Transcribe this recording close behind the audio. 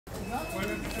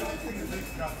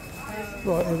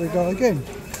Right, here we go again.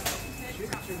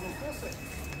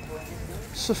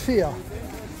 Sofia,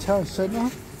 town centre.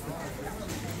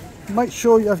 Make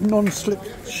sure you have non-slip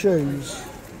shoes.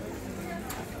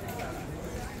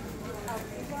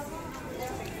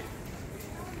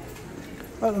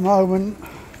 At the moment,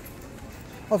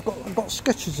 I've got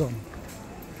Skechers on.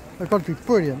 They've got to be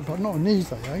brilliant, but not on these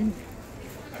they ain't.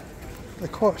 They're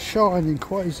quite shiny and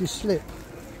quite easy to slip.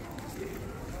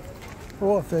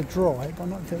 Or if they're dry, but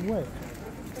not if they're wet.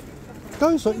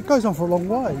 It goes on for a long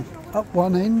way. Up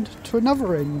one end to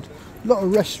another end. A lot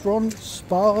of restaurants,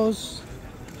 spas,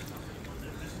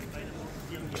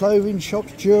 clothing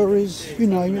shops, jewelries, you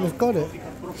name it, they've got it.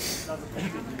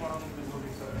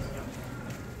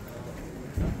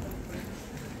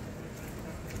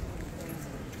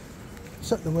 Is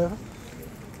that the weather?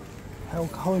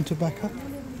 Alcohol and tobacco.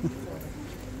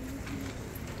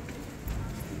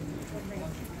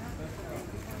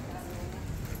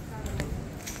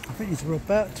 I think these were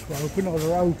about 12, we're not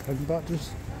open, but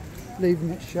just leaving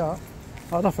it shut. I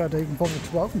don't know if I'd even bother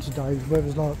to open today if the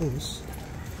weather's like this.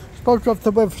 Supposed to have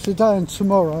the weather today and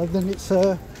tomorrow, then it's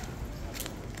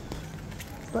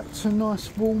back to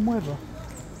nice warm weather.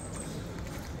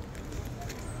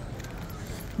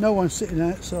 No one's sitting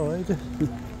outside.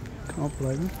 Can't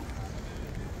blame them.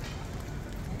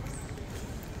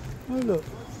 Oh look,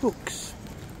 books.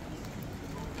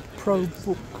 Pro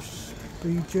Books,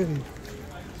 BG.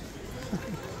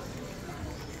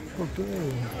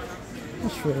 Bulgaria.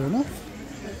 That's fair enough.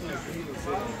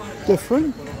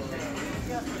 Different.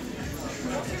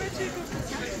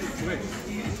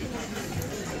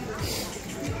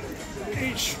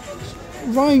 It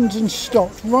rains and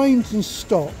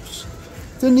stops.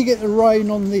 Then you get the rain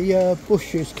on the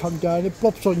bushes come down, it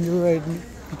bobs on your head and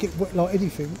you get wet like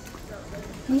anything.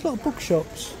 There's a lot of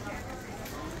bookshops.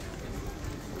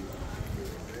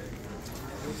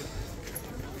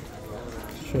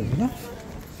 Fair enough.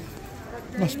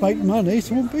 Must make money,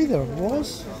 so it won't be there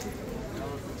otherwise.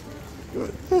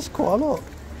 There's quite a lot.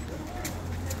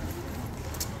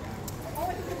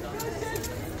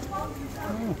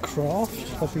 Oh, craft,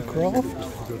 hobby craft.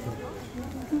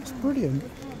 That's brilliant.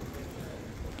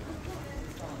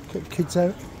 Keep kids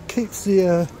out, keeps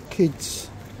the kids'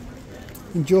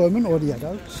 enjoyment, or the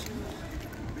adults.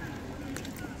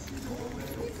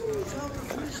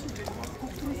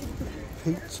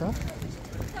 Pizza.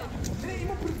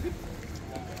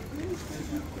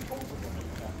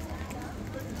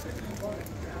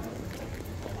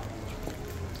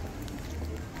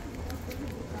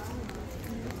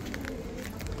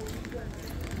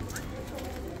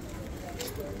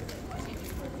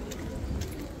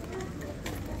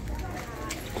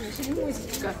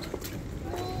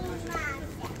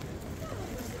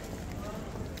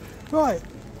 Right,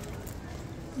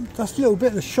 that's a little bit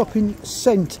of the shopping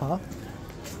centre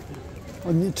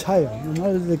on the town. I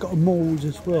know they've got malls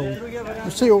as well.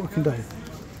 We'll see what we can do.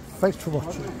 Thanks for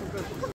watching.